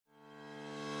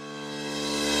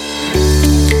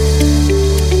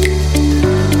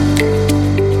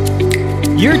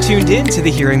You're tuned in to the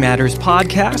Hearing Matters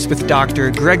podcast with Dr.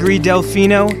 Gregory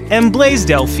Delfino and Blaise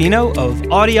Delfino of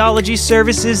Audiology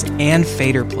Services and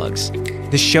Fader Plugs,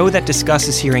 the show that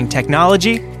discusses hearing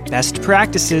technology, best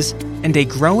practices, and a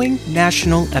growing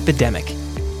national epidemic,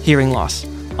 hearing loss.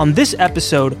 On this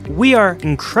episode, we are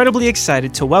incredibly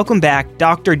excited to welcome back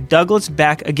Dr. Douglas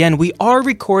Beck. Again, we are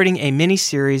recording a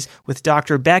mini-series with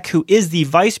Dr. Beck, who is the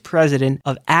Vice President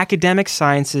of Academic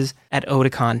Sciences at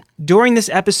Oticon. During this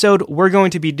episode, we're going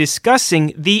to be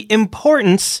discussing the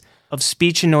importance of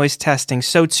speech and noise testing.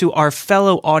 So to our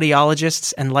fellow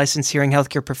audiologists and licensed hearing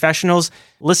healthcare professionals,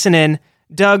 listen in.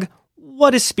 Doug,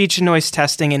 what is speech and noise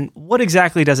testing and what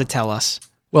exactly does it tell us?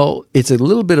 Well, it's a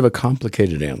little bit of a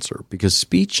complicated answer because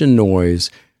speech and noise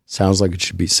sounds like it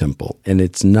should be simple, and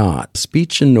it's not.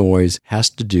 Speech and noise has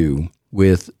to do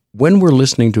with when we're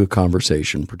listening to a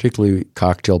conversation, particularly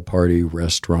cocktail party,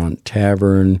 restaurant,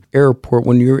 tavern, airport,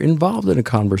 when you're involved in a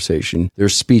conversation,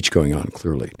 there's speech going on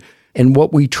clearly. And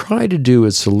what we try to do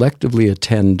is selectively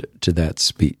attend to that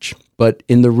speech. But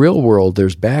in the real world,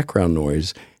 there's background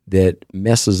noise that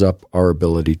messes up our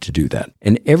ability to do that.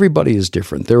 And everybody is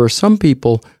different. There are some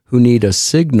people who need a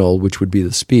signal, which would be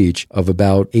the speech, of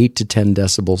about 8 to 10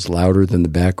 decibels louder than the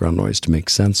background noise to make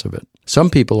sense of it. Some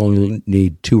people only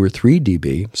need 2 or 3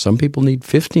 dB. Some people need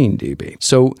 15 dB.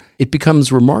 So it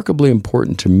becomes remarkably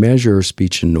important to measure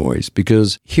speech and noise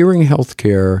because hearing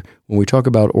healthcare, when we talk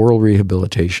about oral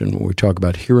rehabilitation, when we talk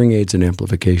about hearing aids and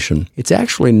amplification, it's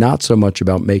actually not so much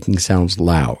about making sounds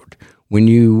loud. When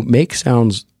you make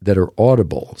sounds that are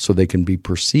audible so they can be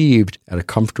perceived at a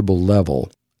comfortable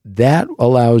level, that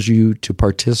allows you to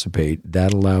participate,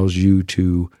 that allows you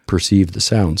to perceive the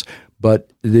sounds.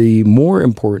 But the more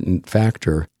important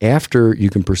factor after you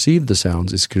can perceive the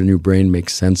sounds is can your brain make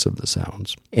sense of the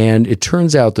sounds. And it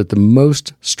turns out that the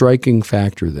most striking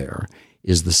factor there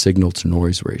is the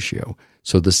signal-to-noise ratio.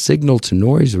 So the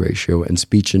signal-to-noise ratio and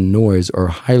speech and noise are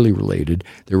highly related.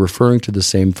 They're referring to the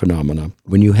same phenomena.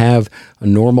 When you have a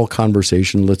normal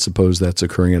conversation, let's suppose that's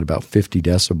occurring at about 50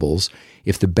 decibels,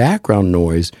 if the background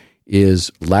noise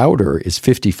is louder, is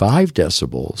 55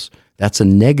 decibels, that's a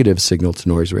negative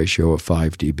signal-to-noise ratio of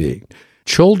 5 dB.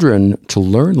 Children, to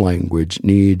learn language,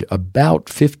 need about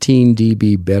 15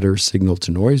 dB better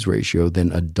signal-to-noise ratio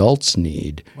than adults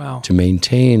need to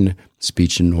maintain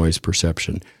speech and noise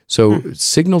perception. So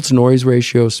signal-to-noise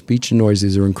ratio, speech and noise,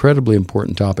 these are incredibly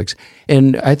important topics.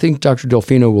 And I think Dr.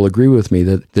 Delfino will agree with me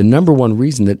that the number one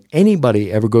reason that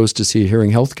anybody ever goes to see a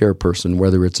hearing healthcare person,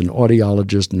 whether it's an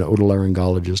audiologist, an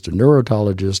otolaryngologist, a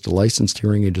neurotologist, a licensed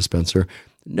hearing aid dispenser,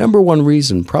 number one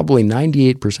reason, probably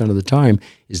 98% of the time,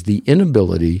 is the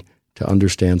inability to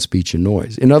understand speech and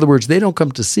noise. In other words, they don't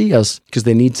come to see us because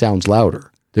they need sounds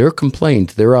louder. Their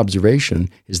complaint, their observation,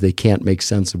 is they can't make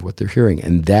sense of what they're hearing,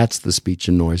 and that's the speech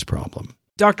and noise problem.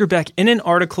 Dr. Beck, in an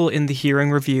article in the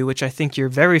Hearing Review, which I think you're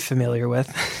very familiar with,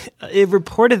 it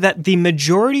reported that the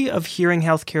majority of hearing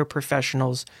healthcare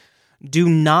professionals do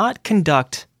not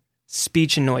conduct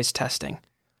speech and noise testing.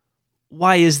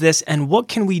 Why is this, and what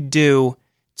can we do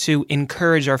to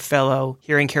encourage our fellow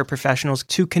hearing care professionals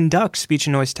to conduct speech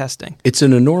and noise testing? It's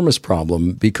an enormous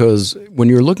problem because when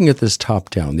you're looking at this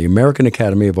top-down, the American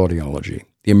Academy of Audiology,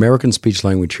 the American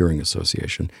Speech-Language Hearing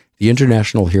Association, the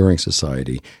International Hearing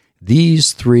Society,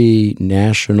 these three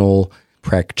national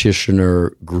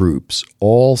practitioner groups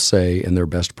all say in their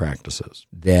best practices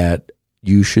that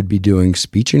you should be doing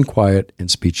speech and quiet and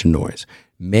speech and noise.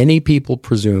 Many people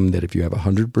presume that if you have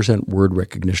 100% word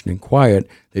recognition in quiet,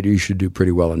 that you should do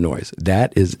pretty well in noise.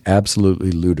 That is absolutely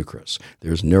ludicrous.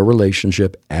 There's no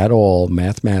relationship at all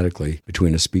mathematically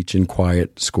between a speech and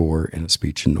quiet score and a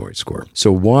speech and noise score.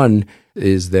 So one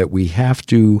is that we have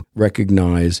to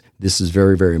recognize this is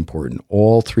very, very important.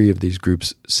 All three of these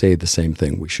groups say the same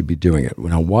thing. We should be doing it.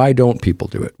 Now, why don't people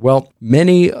do it? Well,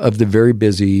 many of the very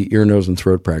busy ear, nose, and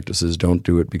throat practices don't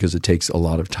do it because it takes a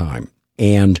lot of time.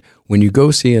 And when you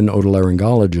go see an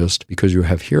otolaryngologist because you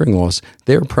have hearing loss,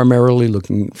 they're primarily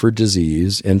looking for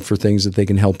disease and for things that they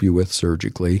can help you with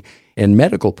surgically and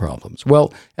medical problems.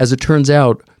 Well, as it turns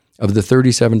out, of the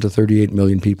 37 to 38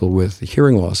 million people with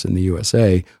hearing loss in the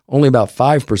USA, only about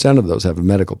 5% of those have a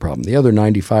medical problem. The other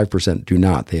 95% do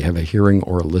not. They have a hearing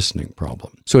or a listening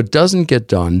problem. So it doesn't get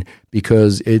done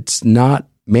because it's not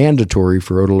mandatory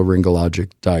for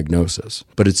otolaryngologic diagnosis,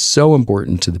 but it's so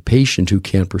important to the patient who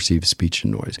can't perceive speech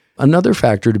and noise. Another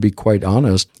factor, to be quite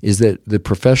honest, is that the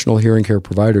professional hearing care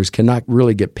providers cannot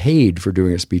really get paid for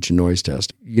doing a speech and noise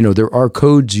test. You know, there are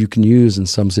codes you can use in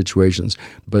some situations,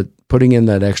 but putting in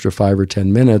that extra 5 or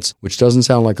 10 minutes, which doesn't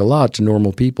sound like a lot to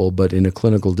normal people, but in a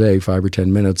clinical day, 5 or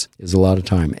 10 minutes is a lot of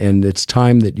time. And it's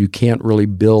time that you can't really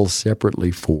bill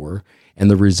separately for. And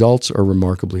the results are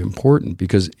remarkably important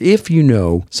because if you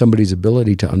know somebody's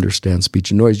ability to understand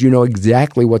speech and noise, you know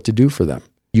exactly what to do for them.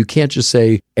 You can't just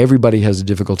say everybody has a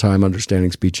difficult time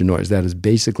understanding speech and noise. That is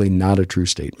basically not a true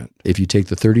statement. If you take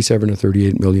the 37 or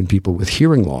 38 million people with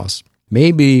hearing loss,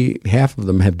 maybe half of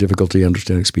them have difficulty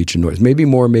understanding speech and noise. Maybe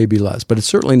more, maybe less, but it's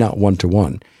certainly not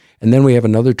one-to-one. And then we have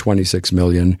another 26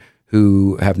 million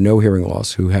who have no hearing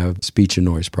loss, who have speech and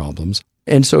noise problems.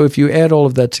 And so if you add all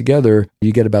of that together,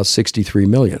 you get about 63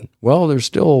 million. Well, there's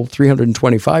still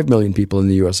 325 million people in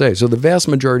the USA. So the vast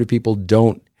majority of people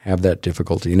don't have that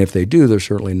difficulty. And if they do, they're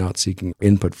certainly not seeking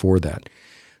input for that.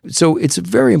 So it's a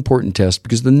very important test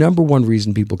because the number one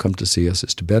reason people come to see us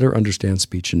is to better understand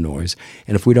speech and noise.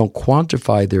 And if we don't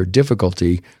quantify their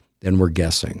difficulty, then we're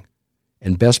guessing.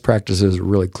 And best practices are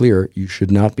really clear. You should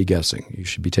not be guessing. You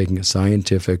should be taking a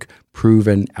scientific,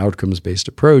 proven, outcomes-based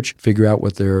approach, figure out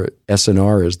what their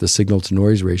SNR is, the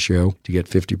signal-to-noise ratio, to get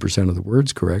 50% of the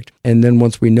words correct. And then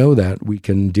once we know that, we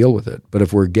can deal with it. But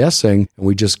if we're guessing and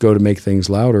we just go to make things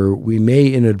louder, we may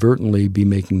inadvertently be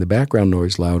making the background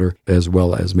noise louder as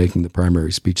well as making the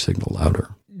primary speech signal louder.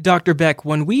 Dr. Beck,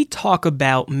 when we talk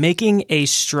about making a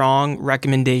strong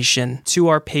recommendation to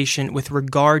our patient with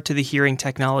regard to the hearing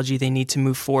technology they need to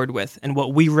move forward with and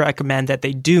what we recommend that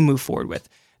they do move forward with,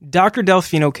 Dr.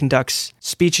 Delfino conducts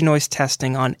speech and noise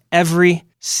testing on every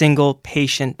single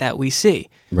patient that we see.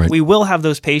 Right. We will have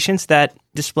those patients that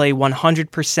display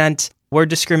 100% word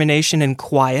discrimination and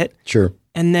quiet, Sure.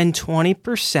 and then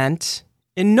 20%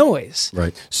 in noise.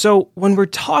 Right. So when we're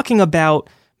talking about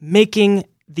making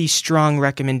the strong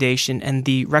recommendation and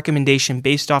the recommendation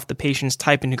based off the patient's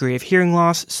type and degree of hearing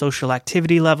loss, social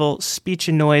activity level, speech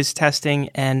and noise testing,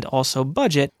 and also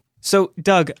budget. So,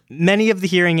 Doug, many of the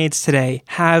hearing aids today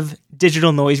have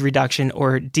digital noise reduction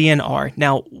or DNR.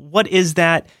 Now, what is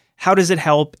that? How does it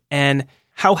help? And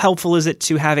how helpful is it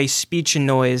to have a speech and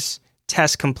noise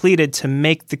test completed to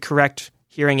make the correct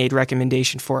hearing aid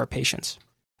recommendation for our patients?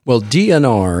 Well,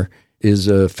 DNR is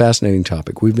a fascinating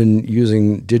topic. We've been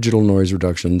using digital noise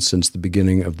reduction since the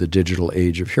beginning of the digital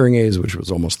age of hearing aids, which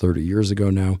was almost 30 years ago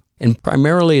now. And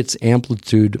primarily it's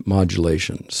amplitude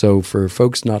modulation. So for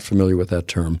folks not familiar with that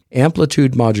term,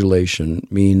 amplitude modulation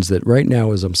means that right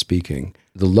now as I'm speaking,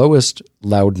 the lowest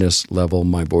loudness level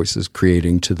my voice is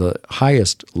creating to the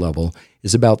highest level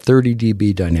is about 30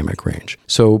 dB dynamic range.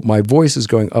 So my voice is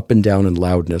going up and down in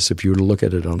loudness. If you were to look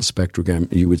at it on a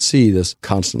spectrogram, you would see this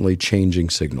constantly changing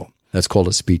signal. That's called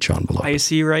a speech envelope. I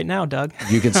see you right now, Doug.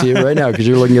 You can see it right now because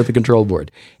you're looking at the control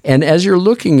board. And as you're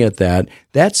looking at that,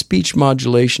 that speech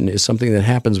modulation is something that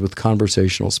happens with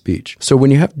conversational speech. So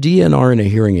when you have DNR in a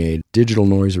hearing aid, digital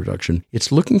noise reduction,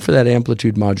 it's looking for that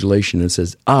amplitude modulation and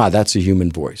says, that's a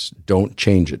human voice. Don't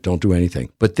change it. Don't do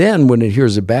anything. But then when it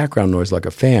hears a background noise like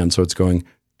a fan, so it's going,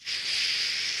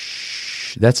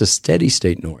 shh, that's a steady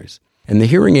state noise. And the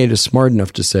hearing aid is smart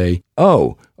enough to say,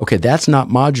 okay, that's not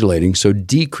modulating, so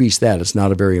decrease that. It's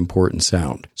not a very important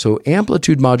sound. So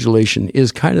amplitude modulation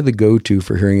is kind of the go-to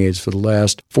for hearing aids for the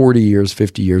last 40 years,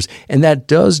 50 years, and that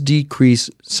does decrease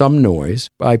some noise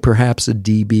by perhaps a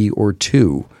dB or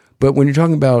two. But when you're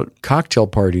talking about cocktail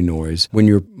party noise, when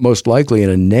you're most likely in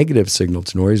a negative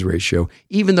signal-to-noise ratio,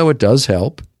 even though it does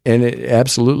help, and it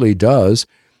absolutely does,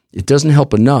 it doesn't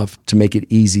help enough to make it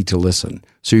easy to listen.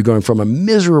 So you're going from a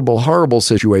miserable, horrible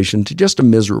situation to just a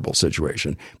miserable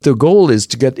situation. The goal is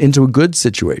to get into a good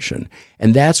situation.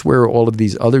 And that's where all of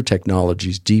these other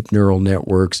technologies, deep neural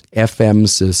networks, FM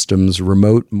systems,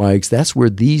 remote mics, that's where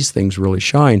these things really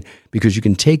shine because you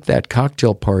can take that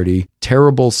cocktail party,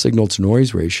 terrible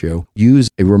signal-to-noise ratio, use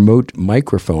a remote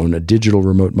microphone, a digital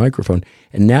remote microphone,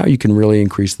 and now you can really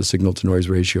increase the signal-to-noise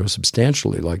ratio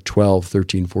substantially, like 12,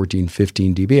 13, 14,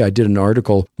 15 dB. I did an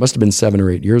article, must have been 7 or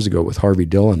 8 years ago, with Harvey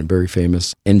Dillon, a very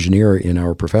famous engineer in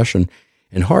our profession.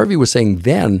 And Harvey was saying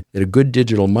then that a good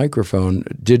digital microphone,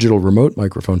 digital remote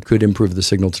microphone, could improve the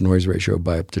signal-to-noise ratio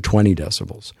by up to 20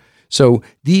 decibels. So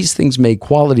these things make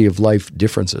quality of life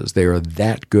differences. They are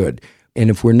that good. And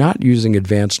if we're not using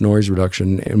advanced noise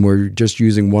reduction and we're just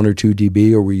using 1 or 2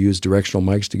 dB, or we use directional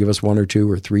mics to give us 1 or 2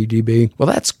 or 3 dB, well,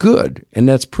 that's good. And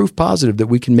that's proof positive that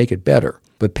we can make it better.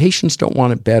 But patients don't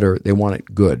want it better. They want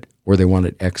it good, or they want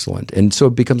it excellent. And so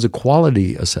it becomes a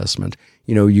quality assessment.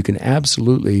 You know, you can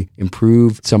absolutely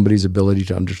improve somebody's ability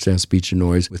to understand speech and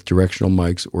noise with directional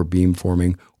mics or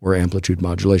beamforming or amplitude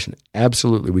modulation.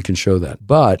 Absolutely, we can show that.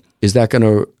 But is that going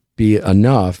to be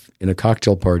enough in a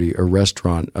cocktail party, a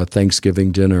restaurant, a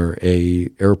Thanksgiving dinner, a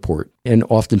airport. And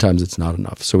oftentimes it's not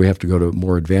enough. So we have to go to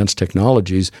more advanced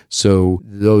technologies so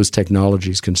those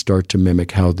technologies can start to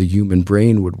mimic how the human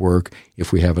brain would work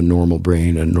if we have a normal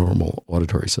brain and normal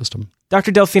auditory system.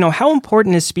 Dr. Delfino, how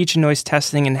important is speech and noise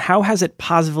testing, and how has it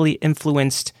positively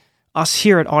influenced us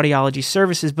here at Audiology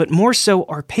Services, but more so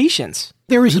our patients?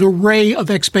 There is an array of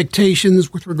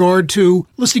expectations with regard to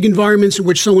listening environments in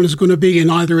which someone is going to be in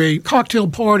either a cocktail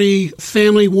party,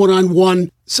 family, one-on-one.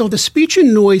 So the speech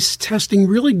and noise testing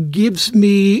really gives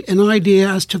me an idea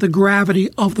as to the gravity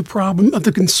of the problem, of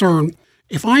the concern.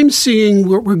 If I'm seeing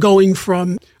where we're going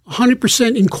from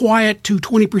 100% in quiet to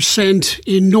 20%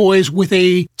 in noise with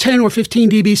a 10 or 15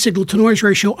 dB signal-to-noise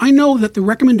ratio, I know that the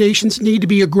recommendations need to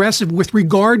be aggressive with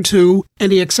regard to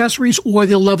any accessories or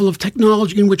the level of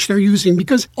technology in which they're using.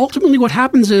 Because ultimately what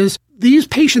happens is these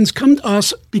patients come to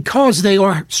us because they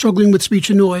are struggling with speech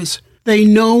and noise. They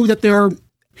know that they're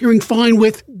hearing fine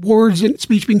with words and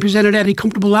speech being presented at a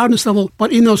comfortable loudness level.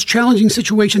 But in those challenging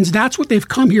situations, that's what they've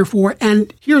come here for.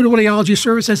 And here at Audiology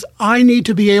Services, I need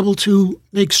to be able to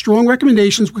make strong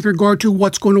recommendations with regard to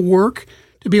what's going to work,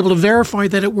 to be able to verify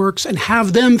that it works and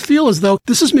have them feel as though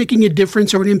this is making a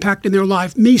difference or an impact in their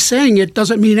life. Me saying it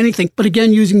doesn't mean anything. But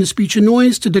again, using the speech and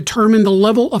noise to determine the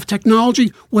level of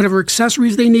technology, whatever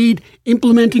accessories they need,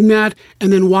 implementing that,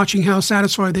 and then watching how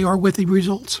satisfied they are with the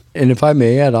results. And if I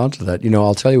may add on to that,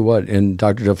 I'll tell you what, and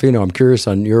Dr. Delfino, I'm curious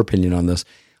on your opinion on this.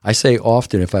 I say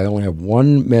often if I only have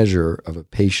one measure of a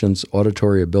patient's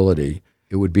auditory ability,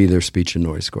 it would be their speech and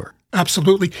noise score.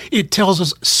 Absolutely. It tells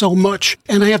us so much.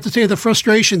 And I have to tell you the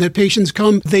frustration that patients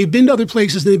come, they've been to other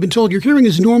places, and they've been told your hearing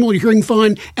is normal, you're hearing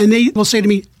fine, and they will say to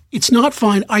me, it's not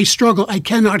fine. I struggle. I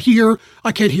cannot hear.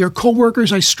 I can't hear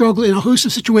coworkers. I struggle in a host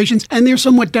of situations, and they're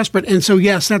somewhat desperate. And so,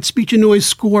 yes, that speech and noise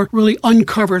score really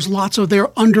uncovers lots of their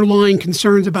underlying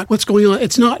concerns about what's going on.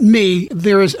 It's not me.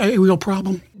 There is a real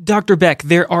problem. Dr. Beck,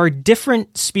 there are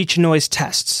different speech and noise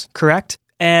tests, correct?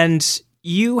 And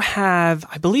you have,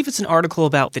 I believe it's an article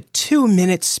about the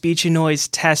 2-minute speech and noise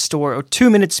test or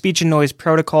 2-minute speech and noise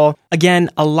protocol.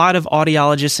 Again, a lot of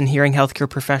audiologists and hearing healthcare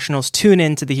professionals tune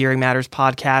into the Hearing Matters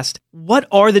podcast. What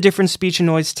are the different speech and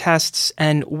noise tests,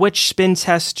 and which spin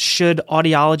test should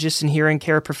audiologists and hearing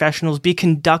care professionals be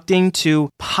conducting to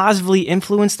positively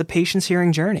influence the patient's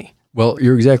hearing journey? Well,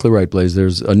 you're exactly right, Blaise.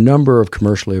 There's a number of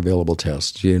commercially available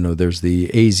tests. There's the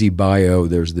AZ Bio,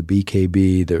 there's the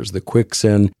BKB, there's the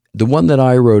Quixen. The one that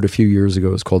I wrote a few years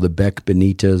ago is called the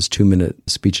Beck-Benitez 2-minute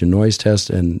speech and noise test,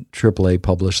 and AAA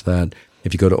published that.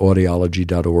 If you go to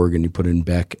audiology.org and you put in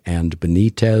Beck and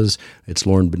Benitez, it's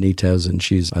Lauren Benitez, and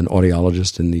she's an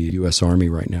audiologist in the U.S. Army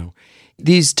right now.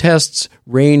 These tests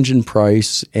range in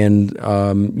price, and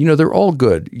they're all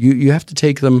good. You have to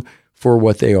take them for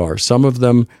what they are. Some of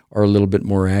them are a little bit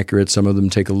more accurate. Some of them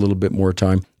take a little bit more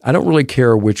time. I don't really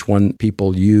care which one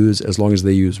people use as long as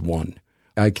they use one.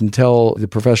 I can tell the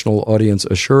professional audience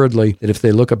assuredly that if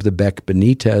they look up the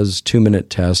Beck-Benitez 2-minute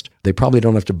test, they probably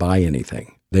don't have to buy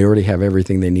anything. They already have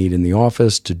everything they need in the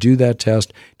office to do that test.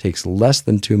 It takes less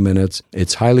than 2 minutes.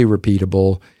 It's highly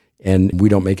repeatable, and we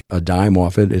don't make a dime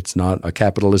off it. It's not a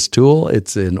capitalist tool.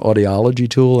 It's an audiology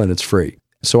tool, and it's free.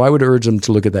 So I would urge them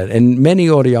to look at that. And many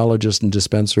audiologists and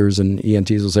dispensers and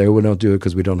ENTs will say, we don't do it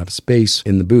because we don't have space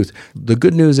in the booth. The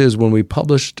good news is when we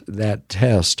published that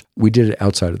test, we did it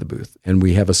outside of the booth. And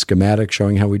we have a schematic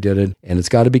showing how we did it. And it's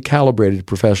got to be calibrated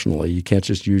professionally. You can't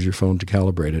just use your phone to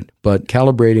calibrate it. But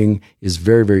calibrating is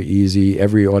very, very easy.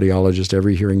 Every audiologist,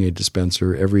 every hearing aid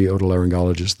dispenser, every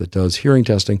otolaryngologist that does hearing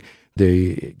testing,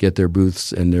 they get their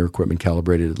booths and their equipment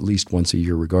calibrated at least once a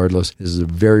year regardless. This is a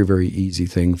very, very easy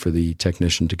thing for the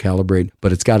technician to calibrate,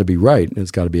 but it's got to be right and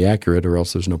it's got to be accurate or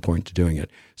else there's no point to doing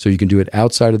it. So you can do it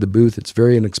outside of the booth. It's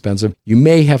very inexpensive. You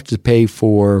may have to pay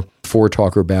for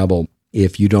Talk or Babble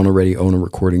if you don't already own a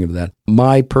recording of that.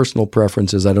 My personal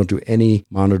preference is I don't do any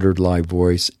monitored live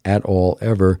voice at all,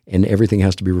 ever, and everything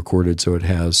has to be recorded so it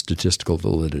has statistical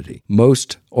validity.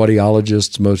 Most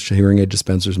audiologists, most hearing aid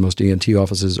dispensers, most ENT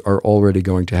offices are already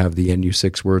going to have the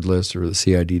NU6 word list or the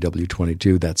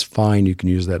CIDW22. That's fine. You can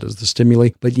use that as the stimuli,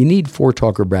 but you need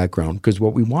talker background because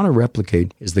what we want to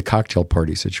replicate is the cocktail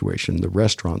party situation, the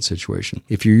restaurant situation.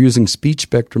 If you're using speech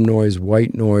spectrum noise,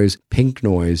 white noise, pink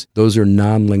noise, those are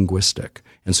non-linguistic.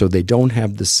 And so they don't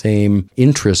have the same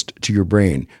interest to your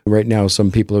brain. Right now,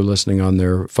 some people are listening on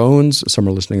their phones, some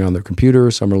are listening on their computer,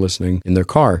 some are listening in their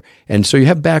car. And so you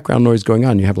have background noise going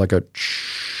on. You have like a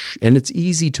whoosh. And it's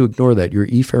easy to ignore that. Your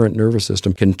efferent nervous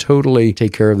system can totally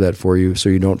take care of that for you so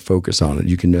you don't focus on it.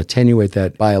 You can attenuate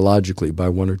that biologically by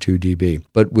 1 or 2 dB.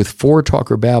 But with 4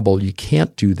 talk or babble, you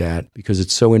can't do that because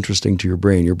it's so interesting to your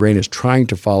brain. Your brain is trying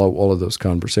to follow all of those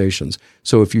conversations.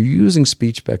 So if you're using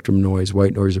speech spectrum noise,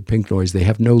 white noise, or pink noise, they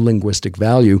have no linguistic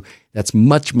value. That's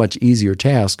much, much easier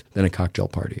task than a cocktail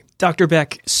party. Dr.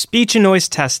 Beck, speech and noise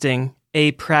testing,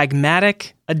 a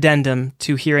pragmatic addendum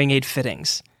to hearing aid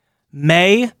fittings.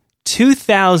 May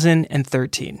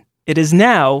 2013. It is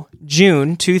now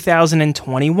June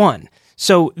 2021.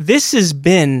 So this has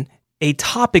been a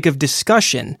topic of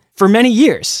discussion for many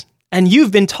years. And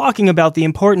you've been talking about the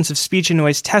importance of speech and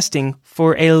noise testing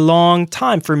for a long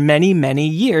time, for many, many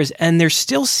years. And there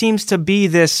still seems to be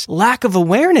this lack of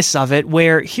awareness of it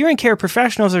where hearing care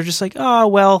professionals are just like, oh,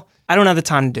 well, I don't have the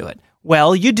time to do it.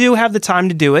 Well, you do have the time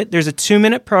to do it. There's a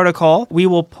 2-minute protocol. We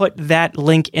will put that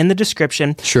link in the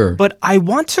description. Sure. But I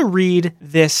want to read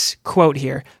this quote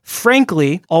here.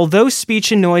 Frankly, although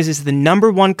speech and noise is the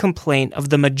number one complaint of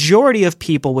the majority of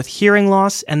people with hearing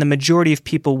loss and the majority of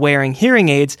people wearing hearing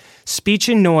aids, speech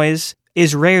and noise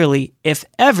is rarely, if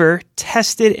ever,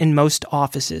 tested in most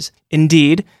offices.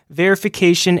 Indeed,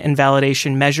 verification and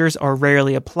validation measures are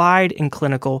rarely applied in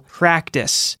clinical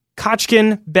practice.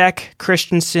 Kochkin, Beck,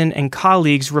 Christensen, and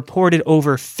colleagues reported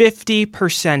over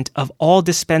 50% of all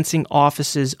dispensing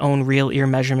offices own real ear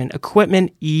measurement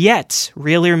equipment, yet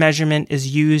real ear measurement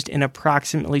is used in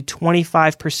approximately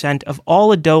 25% of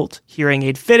all adult hearing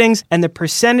aid fittings, and the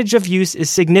percentage of use is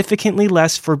significantly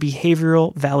less for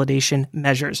behavioral validation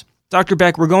measures. Dr.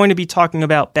 Beck, we're going to be talking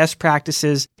about best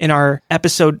practices in our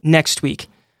episode next week.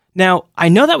 Now, I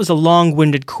know that was a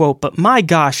long-winded quote, but my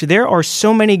gosh, there are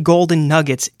so many golden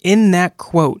nuggets in that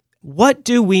quote. What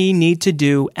do we need to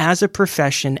do as a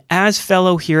profession, as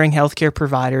fellow hearing healthcare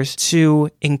providers, to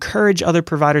encourage other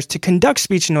providers to conduct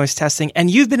speech and noise testing? And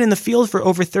you've been in the field for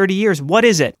over 30 years. What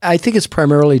is it? I think it's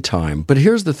primarily time. But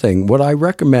here's the thing. What I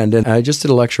recommend, and I just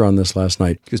did a lecture on this last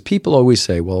night, because people always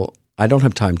say, well, I don't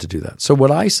have time to do that. So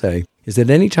what I say is that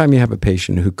anytime you have a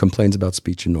patient who complains about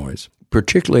speech and noise,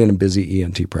 particularly in a busy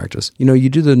ENT practice, you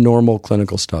do the normal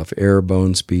clinical stuff, air,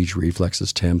 bone, speech,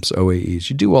 reflexes, temps, OAEs,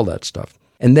 you do all that stuff.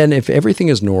 And then if everything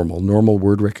is normal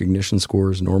word recognition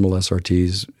scores, normal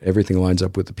SRTs, everything lines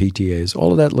up with the PTAs,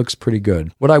 all of that looks pretty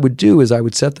good. What I would do is I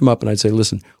would set them up and I'd say,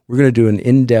 listen, we're going to do an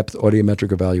in-depth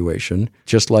audiometric evaluation,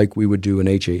 just like we would do an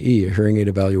HAE, a hearing aid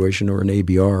evaluation, or an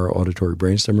ABR, auditory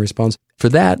brainstem response. For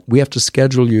that, we have to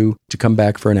schedule you to come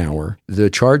back for an hour. The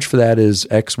charge for that is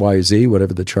X, Y, Z,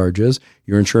 whatever the charge is.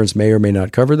 Your insurance may or may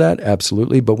not cover that,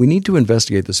 absolutely, but we need to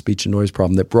investigate the speech and noise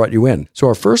problem that brought you in. So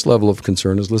our first level of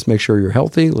concern is let's make sure you're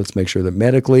healthy. Let's make sure that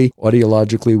medically,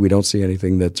 audiologically, we don't see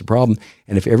anything that's a problem.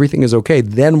 And if everything is okay,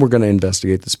 then we're going to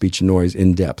investigate the speech and noise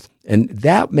in depth. And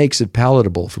that makes it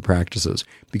palatable for practices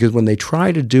because when they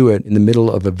try to do it in the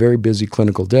middle of a very busy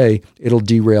clinical day, it'll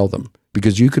derail them.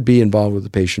 Because you could be involved with the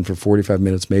patient for 45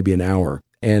 minutes, maybe an hour.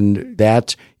 And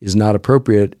that is not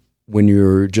appropriate when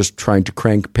you're just trying to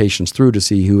crank patients through to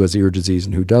see who has ear disease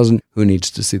and who doesn't, who needs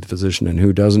to see the physician and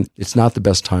who doesn't. It's not the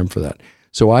best time for that.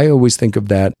 So I always think of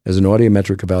that as an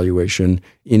audiometric evaluation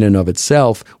in and of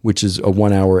itself, which is a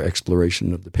 1-hour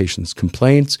exploration of the patient's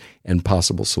complaints and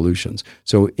possible solutions.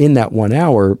 So in that 1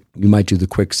 hour, you might do the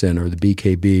Quicksin or the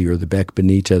BKB or the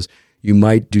Beck-Benitez. You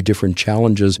might do different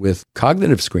challenges with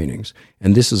cognitive screenings.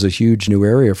 And this is a huge new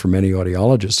area for many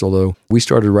audiologists, although we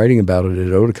started writing about it at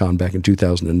Oticon back in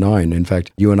 2009. In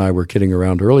fact, you and I were kidding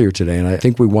around earlier today, and I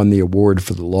think we won the award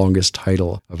for the longest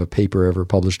title of a paper ever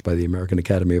published by the American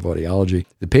Academy of Audiology.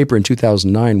 The paper in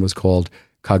 2009 was called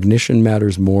Cognition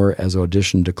Matters More as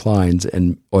Audition Declines,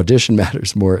 and Audition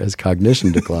Matters More as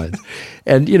Cognition Declines.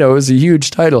 And, it was a huge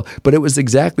title, but it was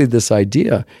exactly this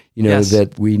idea, Yes.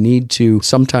 that we need to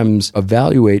sometimes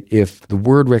evaluate if the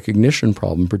word recognition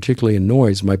problem, particularly in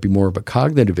noise, might be more of a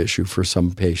cognitive issue for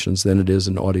some patients than it is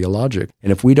an audiologic.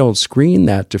 And if we don't screen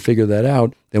that to figure that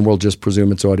out, then we'll just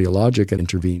presume it's audiologic and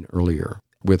intervene earlier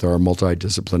with our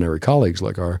multidisciplinary colleagues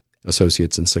like our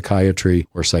associates in psychiatry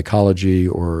or psychology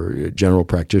or general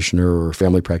practitioner or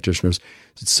family practitioners.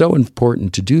 It's so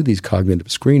important to do these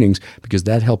cognitive screenings because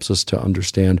that helps us to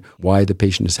understand why the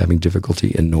patient is having difficulty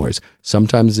in noise.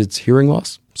 Sometimes it's hearing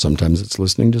loss, sometimes it's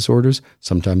listening disorders,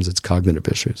 sometimes it's cognitive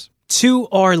issues. To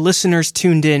our listeners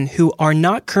tuned in who are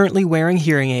not currently wearing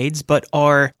hearing aids, but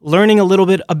are learning a little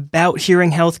bit about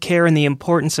hearing healthcare and the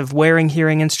importance of wearing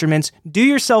hearing instruments, do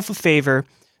yourself a favor.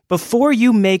 Before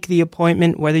you make the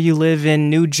appointment, whether you live in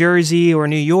New Jersey or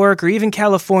New York or even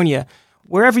California,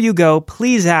 wherever you go,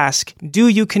 please ask, do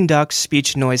you conduct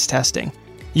speech noise testing?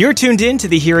 You're tuned in to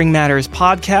the Hearing Matters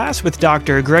podcast with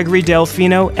Dr. Gregory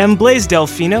Delfino and Blaise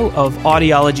Delfino of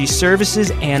Audiology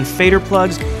Services and Fader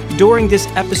Plugs. During this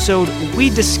episode, we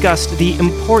discussed the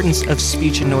importance of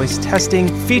speech and noise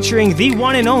testing, featuring the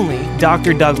one and only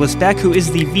Dr. Douglas Beck, who is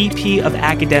the VP of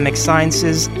Academic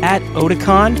Sciences at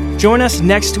Oticon. Join us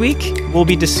next week. We'll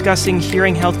be discussing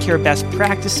hearing healthcare best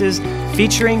practices,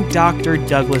 featuring Dr.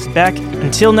 Douglas Beck.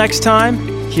 Until next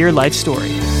time, hear Life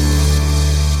Story.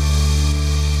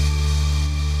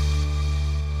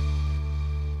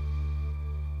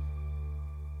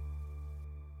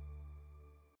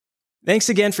 Thanks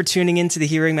again for tuning in to the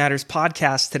Hearing Matters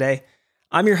podcast today.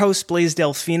 I'm your host, Blaise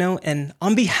Delfino, and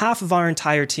on behalf of our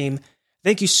entire team,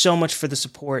 thank you so much for the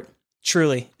support.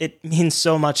 Truly, it means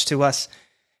so much to us.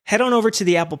 Head on over to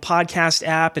the Apple Podcast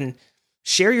app and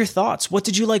share your thoughts. What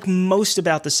did you like most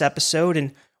about this episode,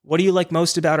 and what do you like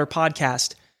most about our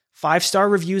podcast? 5-star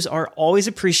reviews are always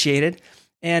appreciated.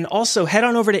 And also, head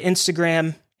on over to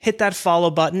Instagram, hit that follow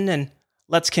button, and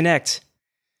let's connect.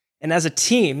 And as a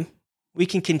team, we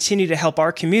can continue to help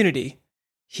our community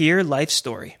hear Life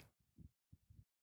Story.